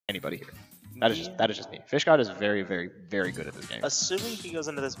anybody here. That is just me. FishGod is very, very, very good at this game. Assuming he goes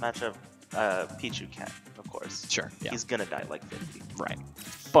into this matchup, Pichu can, of course. Sure. Yeah. He's gonna die like 50. Right.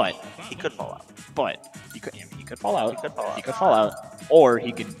 But He could fall out. he could fall out. He could fall out. He could fall out, or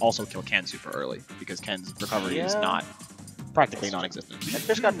he could also kill Ken super early because Ken's recovery is not practically non-existent. And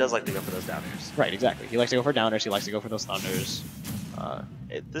FishGod does like to go for those downers. Right. Exactly. He likes to go for downers. He likes to go for those thunders.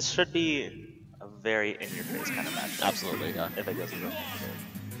 This should be a very in-your-face kind of matchup. Absolutely. Yeah. If it goes into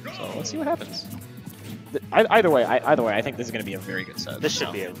So let's see what happens. Either way, I think this is going to be a very good set. This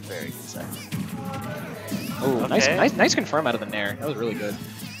should be a very good set. Oh, Okay. nice confirm out of the Nair. That was really good.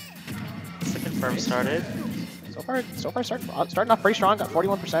 The confirm started. So far starting off pretty strong. Got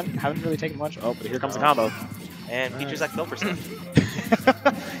 41%. Haven't really taken much. Oh, but here comes the combo. And Pichu's at kill percent.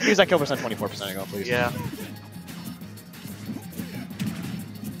 He's at kill percent 24% ago, please. Yeah.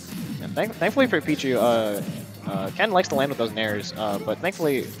 And thankfully for Pichu, Ken likes to land with those Nairs, but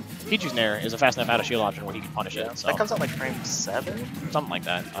thankfully Pichu's Nair is a fast enough out of shield option where he can punish it. So. That comes out like frame 7? Something like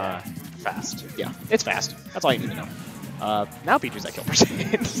that. Fast. Yeah, it's fast. That's all you need to know. Now Pichu's at kill percent.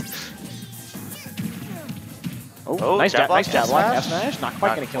 Nice jab lock, F smash. Not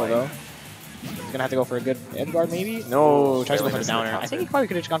quite gonna kill though. He's gonna have to go for a good edge guard maybe. No, tries to go for the downer. I think he probably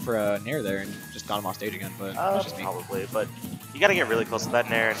could have just gone for a Nair there and just got him off stage again, but that's just me. Probably, but you gotta get really close to that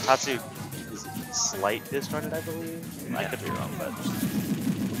Nair. And Tatsu is slight disjointed, I believe. Yeah. I could be wrong, but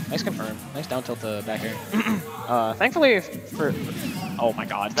Nice confirm. Nice down tilt to back air. Thankfully for oh my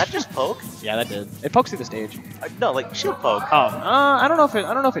god. did that just poke? Yeah, that did. It pokes through the stage. No, like shield poke. Oh, I don't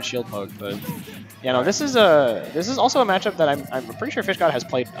know if it's shield poked, but yeah, no, this is also a matchup that I'm pretty sure FishGod has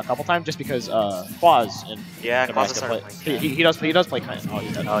played a couple times just because Quaz and Yeah, Quaz Nebraska started play. playing. He does play kind. Oh,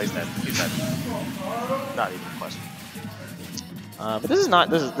 he's dead. Oh, he's dead. He's dead. Not even a question. But this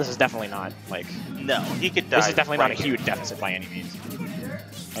is definitely not like No, he could die. this is definitely not a right huge deficit by any means.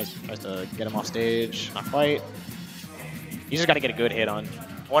 Tries to get him off stage, not quite. He's just got to get a good hit on.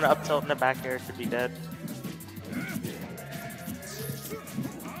 One up tilt in the back air could be dead.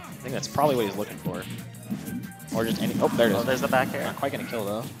 I think that's probably what he's looking for. Or just any. Oh, there it is. Oh, there's the back air. Not quite gonna kill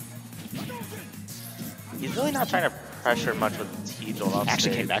though. He's really not trying to pressure much with T jolt off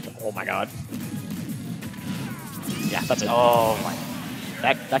Actually stage. came back. Oh my god. Yeah, that's it. Oh my.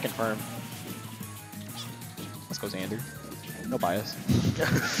 That confirmed. Let's go Xander. No bias.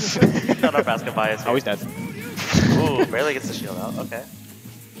 Not our basket bias. Oh, he's dead. Ooh, barely gets the shield out. Okay.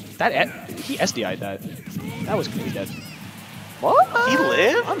 He SDI'd that. That was he's dead. What? He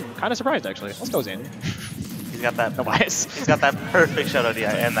lived? I'm kind of surprised actually. Let's go Xander. He's got that. No bias. He's got that perfect shadow DI,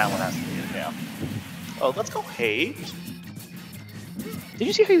 and that one has to be it. Yeah. Oh, let's go Hate. Did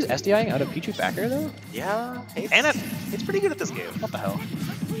you see how he was SDIing out of Pichu's back air though? Yeah. Hate's, And it's pretty good at this game. What the hell?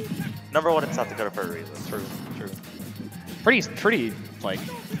 Number one in South Dakota for a reason. True. Pretty like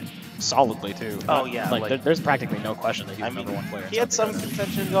solidly too. Oh yeah. Like, there's practically no question that he's the number one player. He had some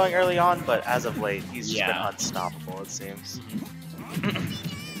contention going early on, but as of late, he's just been Yeah. unstoppable. It seems.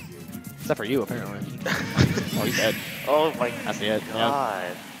 Except for you apparently. Oh, he's dead. Oh my That's the end. Yeah.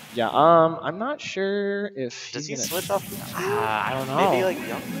 god. Yeah. I'm not sure if Does he he's switch off? I don't know. Maybe like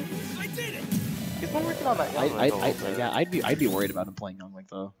Young. He's been working on that Young. Yeah, I'd be worried about him playing Young Link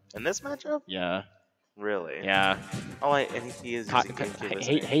though. In this matchup? Yeah. Really? Yeah. Oh, and he is using GameCube,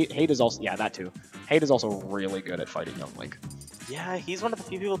 isn't he? Hate is also that too. Hate is also really good at fighting Young Link. Yeah, he's one of the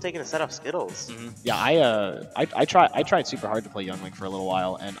few people taking a set of Skittles. Yeah, I tried super hard to play Young Link for a little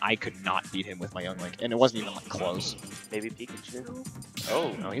while, and I could not beat him with my Young Link, and it wasn't even like close. Maybe Pikachu.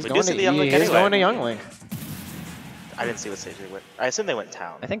 Oh, No, he's we going did see to the Young Link he's anyway. going to Young Link. I didn't see what stage they went. I assume they went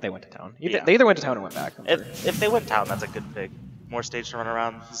town. I think they went to town. Yeah. They either went to town or went back. I'm sure. If they went town, that's a good pick. More stage to run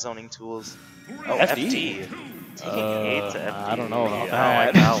around, zoning tools. Oh, FD. Taking 8 to FD. I don't know about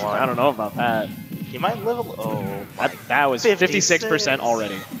I that. don't like that one. I don't know about that. He might live a little. Oh, That was 56%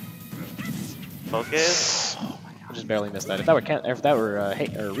 already. Focus. I just barely missed that. If that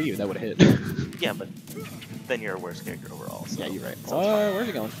were Ryu, that would have hit. Yeah, but then you're a worse character overall. So. Yeah, you're right. So, where's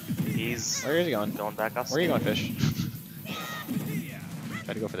he going? He's Where is he going? going back off. Where are you going, Fish?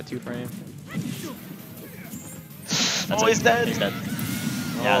 Try to go for the 2-frame. Oh, he's dead. He's dead.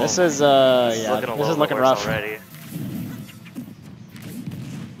 Yeah, Oh. this is This is looking rough already.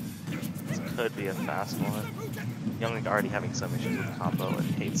 This could be a fast one. Young already having some issues with the combo, and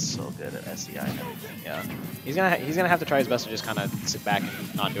Hate's so good at SDI and everything. Yeah, he's gonna have to try his best to just kind of sit back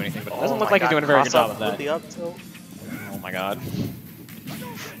and not do anything. But it doesn't Oh look my like he's God, doing a very good cross job up of that. with the up tilt. Oh my god,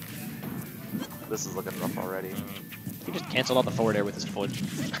 This is looking rough already. he just canceled out the forward air with his foot.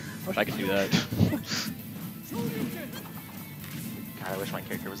 I wish I could do that. God, I wish my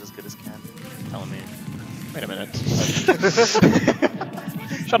character was as good as Ken. Telling me. Wait a minute.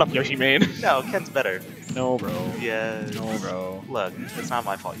 Shut up, Yoshi main. No, Ken's better. No, bro. Yeah. No, bro. Look, it's not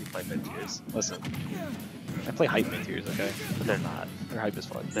my fault you play mid tiers, Listen. I play hype mid tiers, okay? but they're not. They're hype as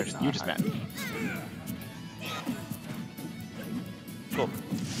fuck. They're You just not mad. Cool.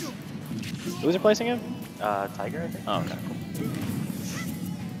 Who's replacing him? Tiger, I think. Oh, okay, cool.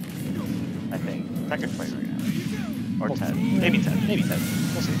 I think Tiger's playing right now, or We'll Ted. see. Maybe Ted. Maybe 10.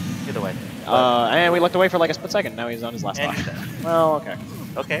 We'll see. Either way. And we looked away for like a split second. Now he's on his last And stock. he's dead. Well, okay.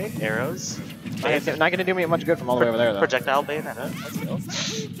 Okay, arrows. Not gonna do me much good from all the way over there, though. Projectile bane, I know. Let's go.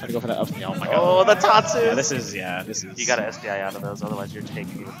 Try to go for that up. Oh my god. Oh, the Tatsu! Yeah, this is. You gotta SDI out of those, otherwise you're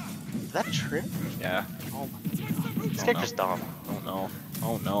taking. Is that trip? Yeah. Oh my god. This character's dumb. Oh no.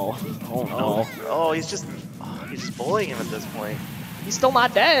 Oh no. Oh no. Oh, he's just bullying him at this point. He's still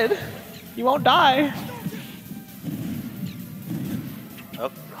not dead. He won't die.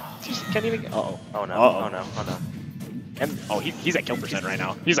 Oh, Can't even. Uh-oh. oh no. Uh-oh. Oh no. Oh no. And he's at kill percent right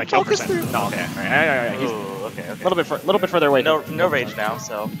now. He's at kill percent. No, okay. All right. He's Ooh, okay. a little bit further away. No rage now,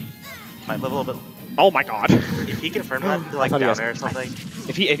 so might live a little bit. Oh my god. If he confirmed that to like thought he down was- air or something.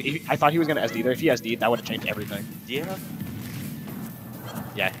 If I thought he was gonna SD there. If he SD'd, that would have changed everything. Yeah.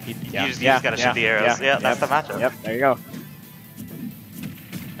 Yeah. You just gotta shoot the arrows. Yeah, that's the matchup. Yep. There you go.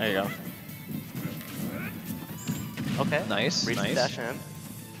 There you go. Okay. Nice. Reach the dash in.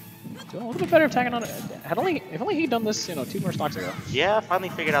 Doing a little bit better attacking on it. If only he'd done this, 2 more stocks ago. Yeah, finally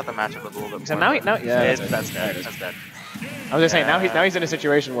figured out the matchup with a little bit So more. now, yeah, That's dead. That's dead. I was just saying, now he's in a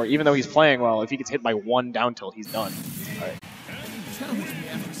situation where even though he's playing well, if he gets hit by 1 down tilt, he's done.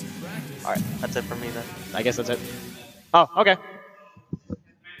 Alright, that's it for me then. I guess that's it. Oh, okay.